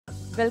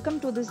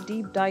welcome to this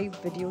deep dive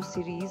video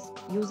series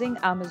using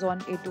Amazon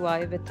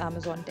A2I with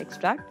Amazon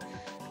Textract.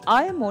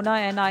 I am Mona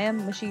and I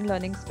am Machine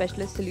Learning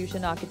Specialist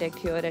Solution Architect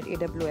here at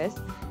AWS.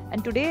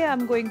 And today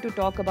I'm going to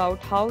talk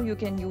about how you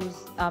can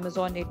use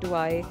Amazon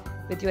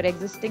A2I with your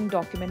existing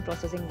document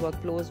processing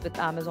workflows with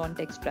Amazon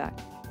Textract.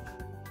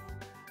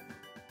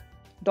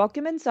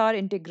 Documents are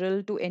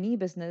integral to any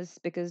business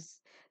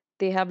because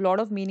they have a lot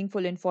of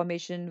meaningful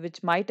information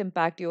which might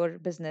impact your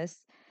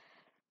business.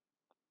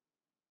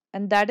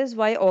 And that is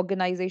why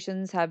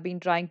organizations have been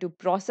trying to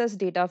process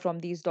data from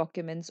these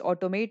documents,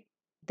 automate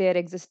their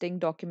existing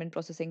document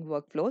processing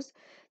workflows.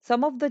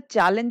 Some of the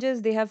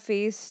challenges they have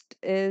faced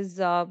is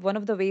one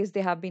of the ways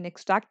they have been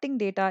extracting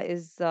data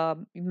is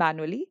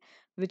manually,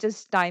 which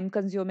is time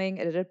consuming,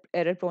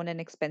 error prone,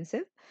 and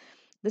expensive.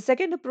 The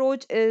second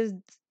approach is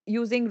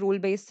using rule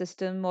based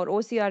system or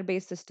OCR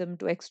based system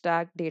to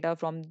extract data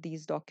from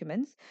these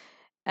documents.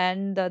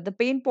 And the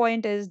pain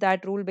point is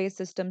that rule based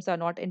systems are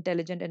not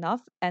intelligent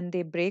enough and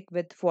they break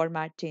with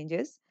format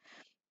changes.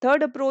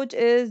 Third approach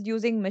is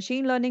using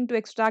machine learning to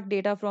extract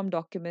data from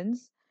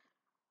documents.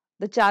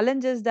 The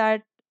challenge is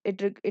that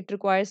it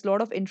requires a lot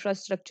of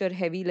infrastructure,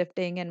 heavy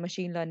lifting, and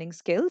machine learning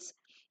skills.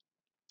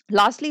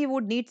 Lastly, you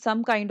would need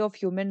some kind of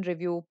human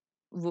review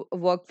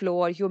workflow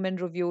or human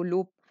review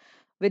loop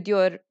with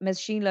your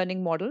machine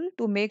learning model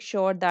to make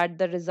sure that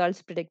the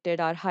results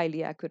predicted are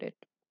highly accurate.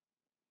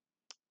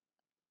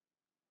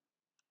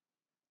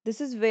 This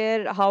is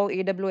where how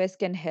AWS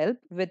can help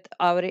with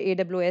our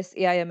AWS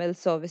AIML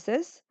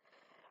services.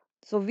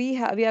 So we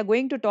are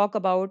going to talk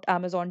about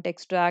Amazon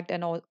Textract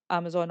and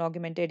Amazon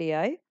Augmented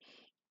AI.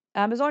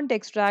 Amazon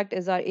Textract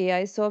is our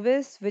AI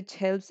service which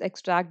helps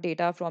extract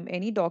data from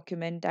any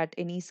document at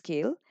any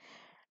scale.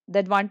 The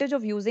advantage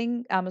of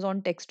using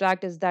Amazon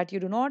Textract is that you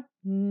do not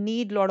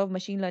need a lot of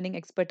machine learning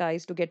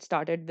expertise to get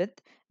started with.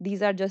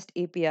 These are just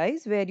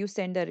APIs where you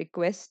send a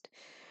request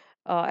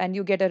and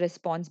you get a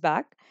response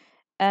back.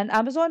 And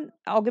Amazon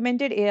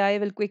Augmented AI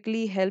will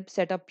quickly help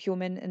set up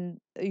human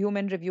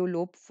review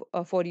loop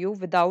for you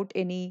without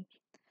any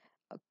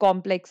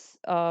complex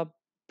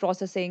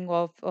processing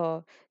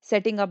of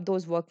setting up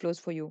those workflows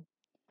for you.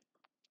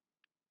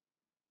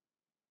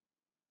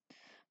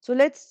 So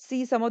let's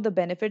see some of the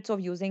benefits of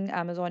using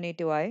Amazon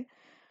A2I.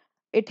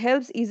 It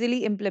helps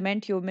easily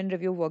implement human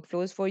review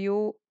workflows for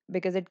you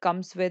because it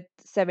comes with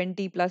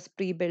 70 plus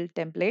pre-built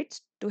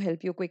templates to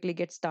help you quickly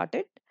get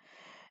started.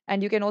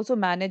 And you can also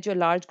manage a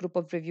large group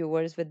of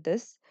reviewers with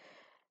this.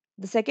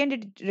 The second,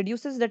 it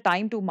reduces the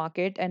time to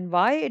market. And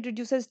why it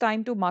reduces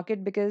time to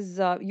market? Because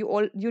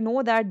you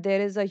know that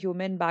there is a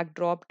human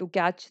backdrop to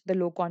catch the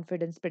low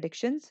confidence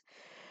predictions.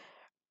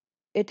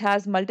 It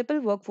has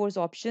multiple workforce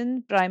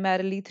options,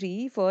 primarily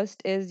three.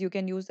 First is you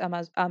can use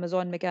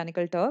Amazon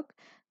Mechanical Turk.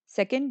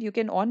 Second, you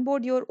can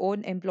onboard your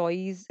own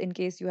employees in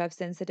case you have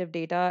sensitive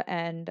data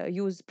and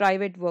use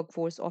private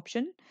workforce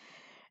option,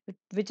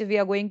 which we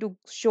are going to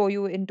show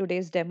you in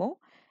today's demo.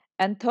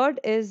 And third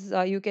is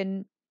you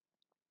can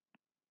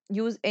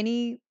use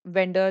any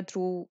vendor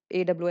through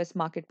AWS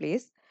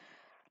Marketplace.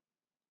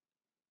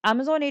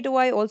 Amazon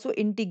A2I also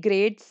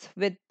integrates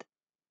with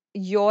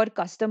your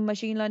custom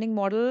machine learning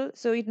model.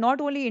 So it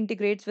not only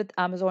integrates with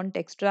Amazon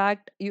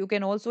Textract, you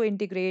can also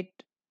integrate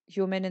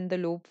human in the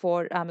loop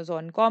for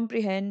Amazon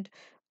Comprehend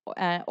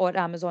or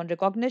Amazon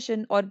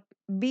Recognition, or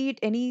be it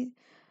any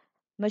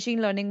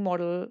machine learning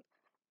model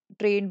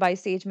trained by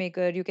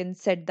SageMaker, you can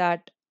set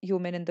that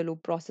human in the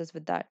loop process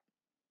with that.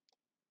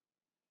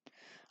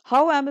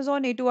 How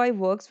Amazon A2I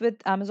works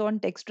with Amazon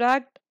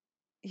Textract.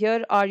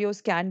 Here are your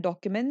scanned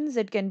documents.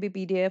 It can be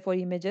PDF or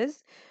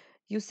images.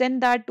 You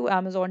send that to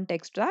Amazon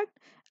Textract.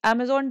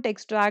 Amazon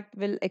Textract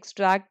will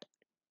extract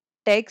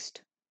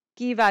text,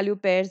 key value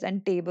pairs,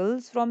 and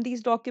tables from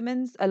these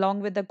documents along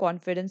with the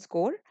confidence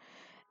score.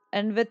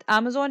 And with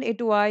Amazon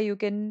A2I, you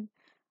can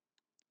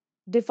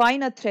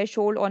define a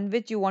threshold on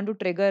which you want to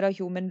trigger a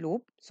human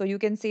loop. So you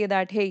can say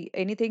that, hey,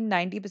 anything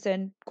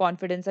 90%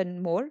 confidence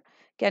and more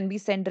can be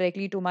sent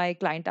directly to my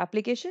client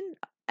application.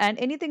 And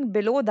anything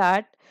below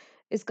that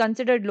is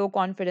considered low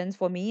confidence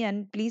for me.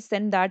 And please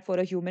send that for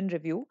a human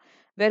review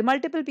where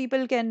multiple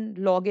people can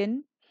log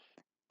in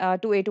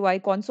to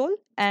A2I console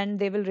and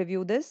they will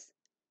review this.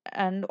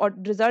 And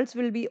results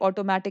will be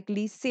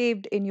automatically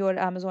saved in your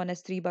Amazon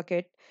S3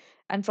 bucket.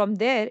 And from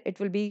there, it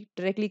will be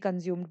directly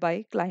consumed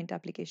by client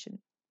application.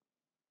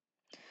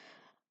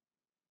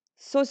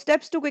 So,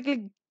 steps to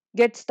quickly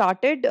get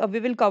started, we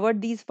will cover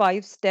these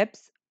 5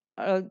 steps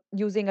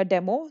using a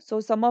demo. So,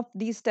 some of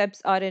these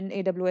steps are in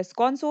AWS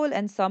console,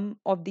 and some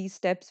of these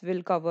steps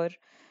will cover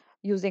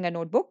using a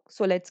notebook.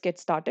 So, let's get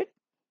started.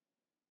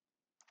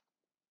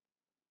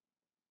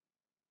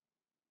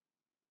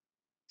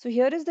 So,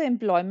 here is the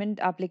employment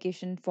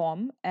application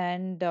form,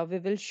 and we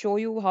will show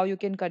you how you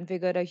can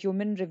configure a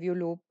human review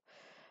loop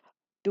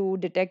to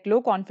detect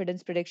low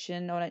confidence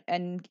prediction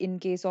and in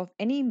case of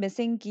any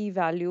missing key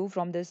value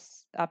from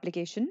this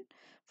application,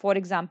 for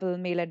example,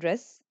 mail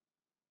address.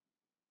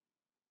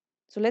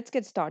 So, let's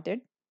get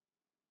started.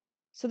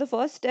 So the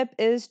first step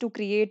is to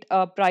create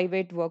a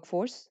private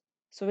workforce.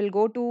 So we'll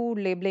go to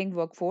labeling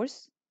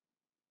workforce,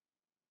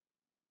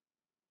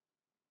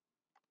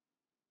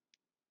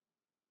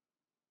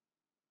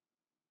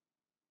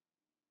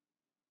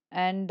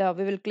 and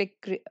we will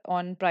click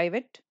on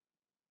private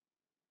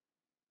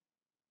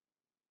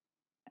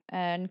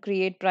and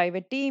create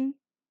private team.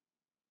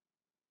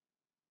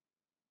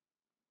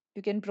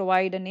 You can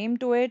provide a name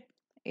to it,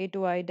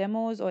 A2I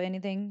demos or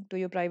anything to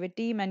your private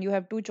team, and you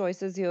have two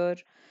choices here.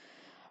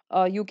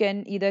 You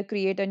can either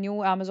create a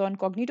new Amazon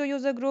Cognito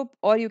user group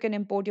or you can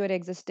import your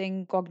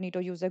existing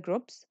Cognito user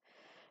groups.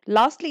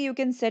 Lastly, you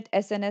can set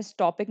SNS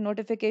topic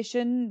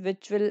notification,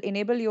 which will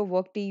enable your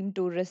work team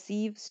to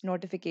receive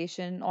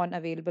notification on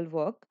available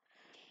work.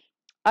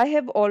 I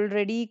have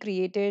already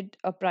created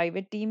a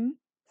private team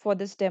for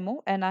this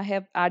demo and I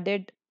have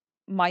added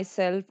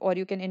myself, or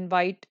you can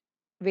invite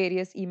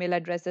various email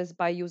addresses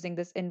by using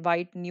this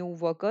invite new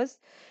workers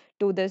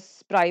to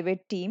this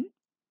private team.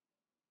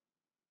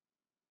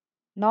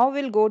 Now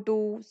we'll go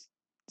to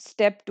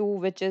step two,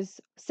 which is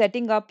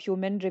setting up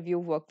human review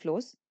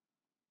workflows.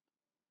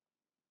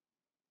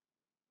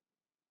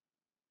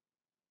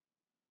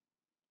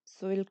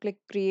 So we'll click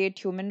create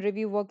human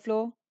review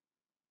workflow,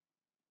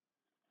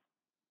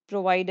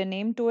 provide a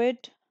name to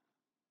it.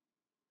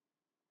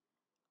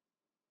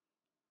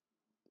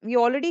 We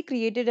already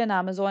created an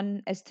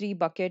Amazon S3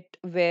 bucket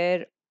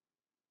where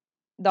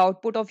the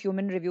output of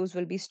human reviews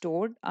will be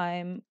stored.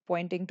 I'm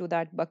pointing to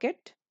that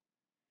bucket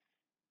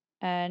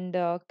and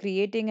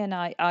creating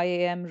an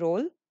IAM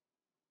role.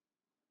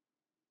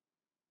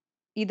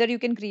 Either you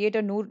can create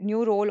a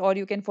new role or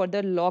you can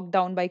further lock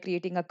down by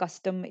creating a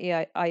custom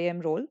IAM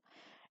role.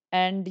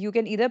 And you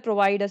can either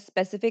provide a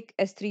specific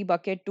S3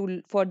 bucket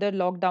to further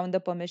lock down the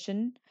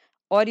permission,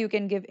 or you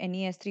can give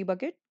any S3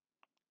 bucket.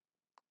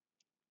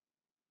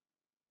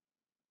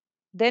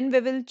 Then we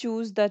will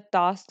choose the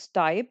tasks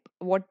type,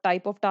 what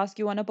type of task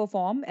you want to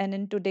perform. And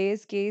in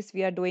today's case,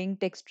 we are doing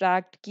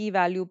Textract key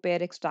value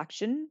pair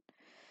extraction.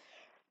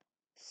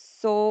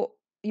 So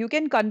you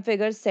can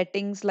configure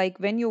settings like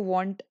when you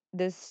want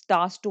this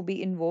task to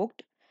be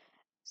invoked.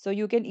 So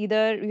you can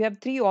either, you have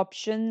three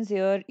options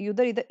here.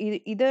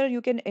 Either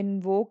you can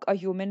invoke a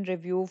human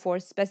review for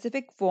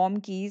specific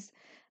form keys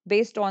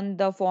based on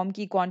the form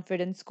key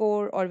confidence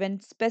score, or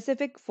when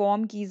specific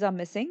form keys are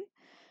missing.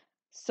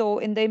 So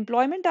in the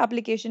employment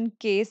application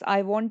case,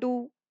 I want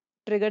to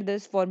trigger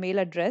this for mail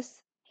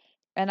address,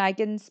 and I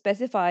can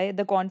specify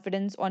the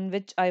confidence on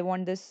which I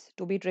want this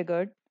to be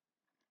triggered.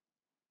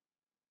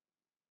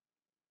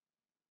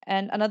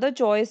 And another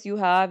choice you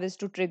have is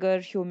to trigger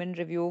human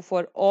review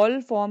for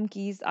all form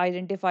keys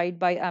identified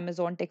by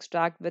Amazon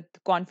Textract with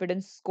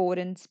confidence score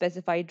in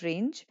specified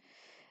range.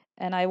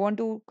 And I want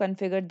to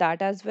configure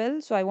that as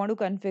well. So I want to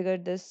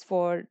configure this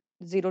for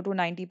 0 to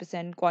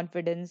 90%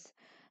 confidence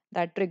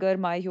that trigger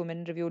my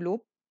human review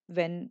loop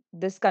when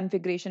this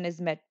configuration is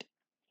met.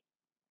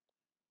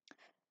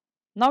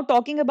 Now,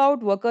 talking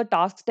about worker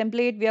tasks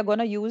template, we are going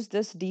to use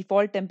this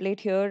default template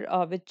here,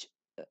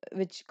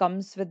 which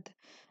comes with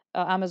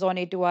Amazon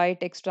A2I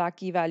text track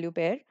key value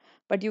pair.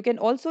 But you can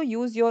also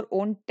use your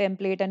own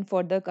template and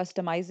further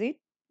customize it.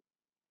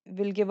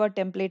 We'll give a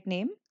template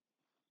name,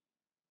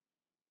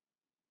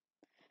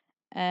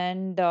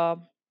 and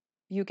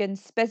you can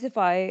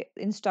specify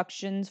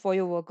instructions for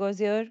your workers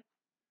here.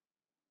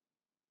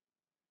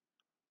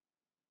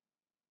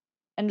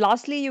 And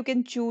lastly, you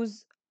can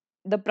choose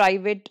the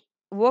private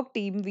work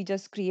team we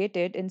just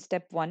created in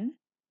step one,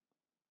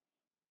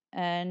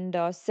 and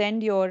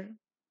send your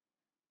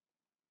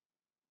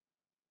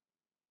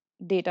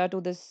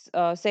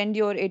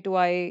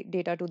A2I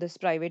data to this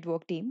private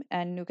work team,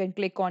 and you can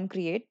click on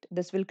create.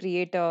 This will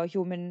create a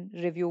human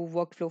review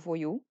workflow for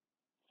you.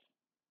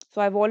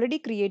 So I've already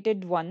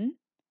created one.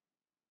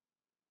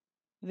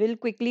 We'll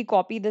quickly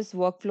copy this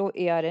workflow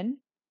ARN,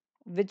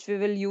 which we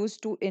will use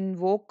to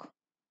invoke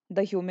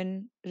the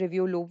human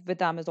review loop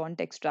with Amazon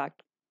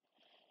Textract.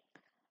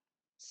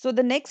 So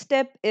the next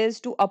step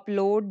is to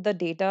upload the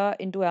data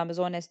into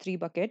Amazon S3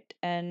 bucket,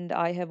 and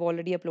I have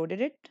already uploaded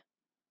it.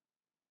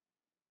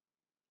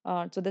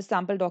 So the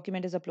sample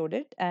document is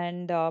uploaded,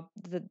 and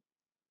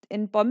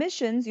in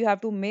permissions, you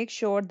have to make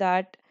sure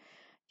that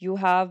you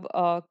have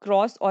a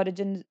cross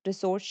origin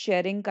resource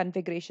sharing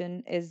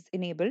configuration is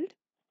enabled.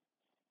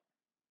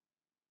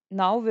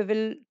 Now we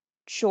will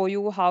show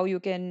you how you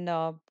can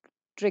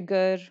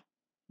trigger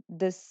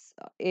this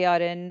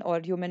ARN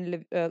or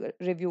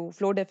review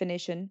flow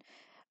definition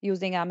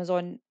using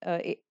Amazon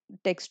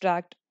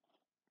Textract.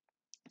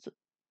 So,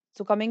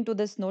 so coming to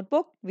this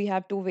notebook, we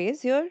have two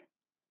ways here.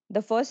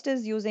 The first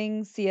is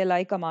using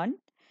CLI command.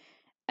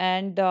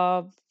 And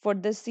for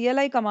the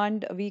CLI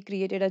command, we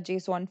created a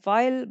JSON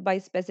file by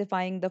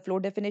specifying the flow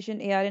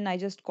definition ARN I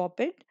just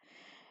copied,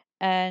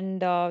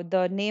 and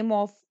the name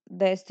of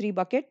the S3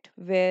 bucket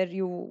where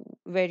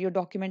your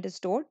document is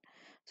stored.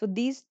 So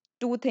these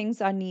two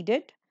things are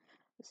needed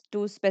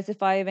to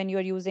specify when you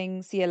are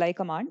using CLI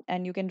command,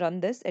 and you can run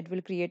this. It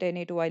will create an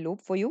A2I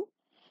loop for you.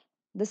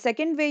 The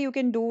second way you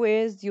can do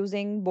is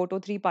using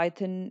Boto3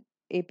 Python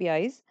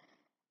APIs.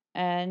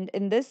 And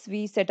in this,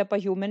 we set up a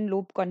human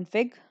loop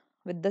config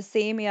with the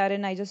same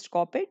ARN I just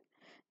copied.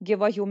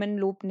 Give a human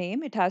loop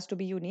name, it has to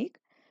be unique,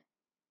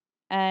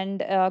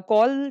 and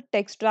call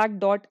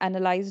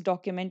textract.analyze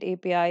document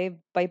API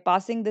by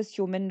passing this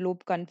human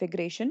loop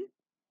configuration,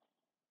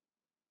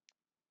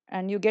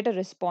 and you get a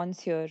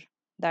response here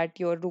that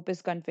your loop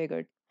is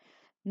configured.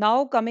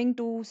 Now, coming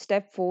to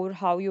step 4,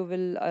 how you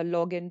will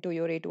log into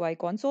your A2I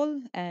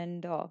console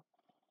and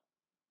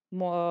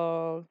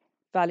more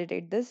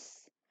validate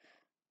this.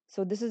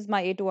 So, this is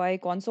my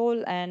A2I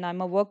console, and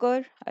I'm a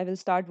worker. I will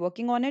start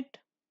working on it.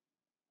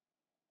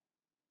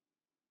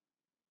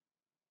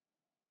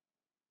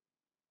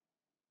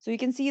 So, you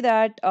can see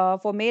that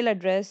for mail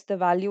address, the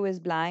value is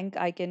blank.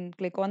 I can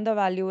click on the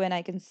value and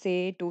I can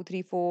say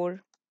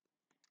 234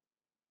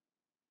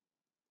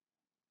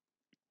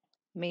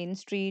 Main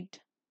Street,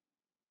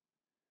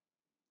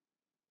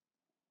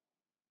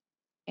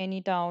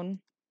 any town.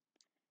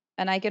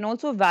 And I can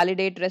also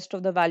validate rest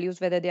of the values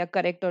whether they are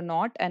correct or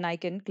not, and I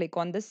can click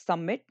on this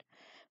submit.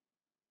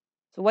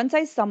 So once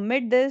I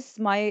submit this,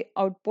 my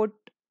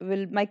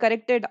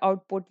corrected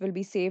output will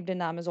be saved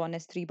in Amazon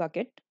S3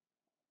 bucket.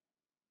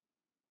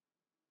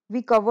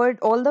 We covered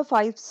all the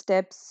 5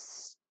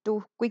 steps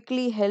to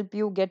quickly help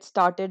you get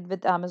started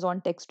with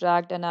Amazon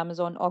Textract and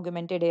Amazon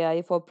Augmented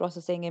AI for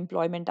processing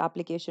employment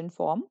application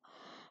form.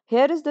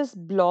 Here is this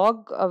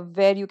blog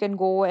where you can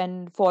go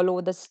and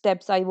follow the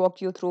steps I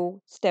walked you through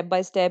step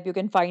by step. You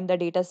can find the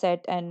data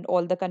set and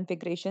all the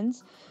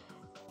configurations.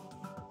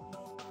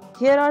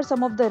 Here are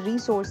some of the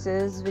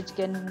resources which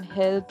can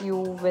help you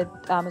with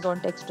Amazon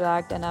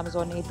Textract and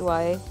Amazon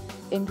A2I,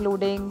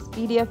 including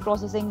PDF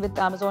processing with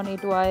Amazon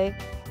A2I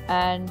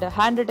and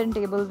handwritten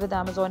tables with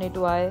Amazon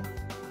A2I.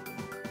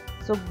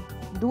 So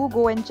do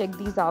go and check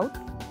these out.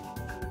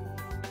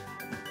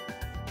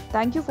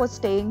 Thank you for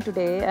staying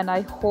today, and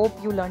I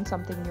hope you learned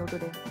something new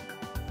today.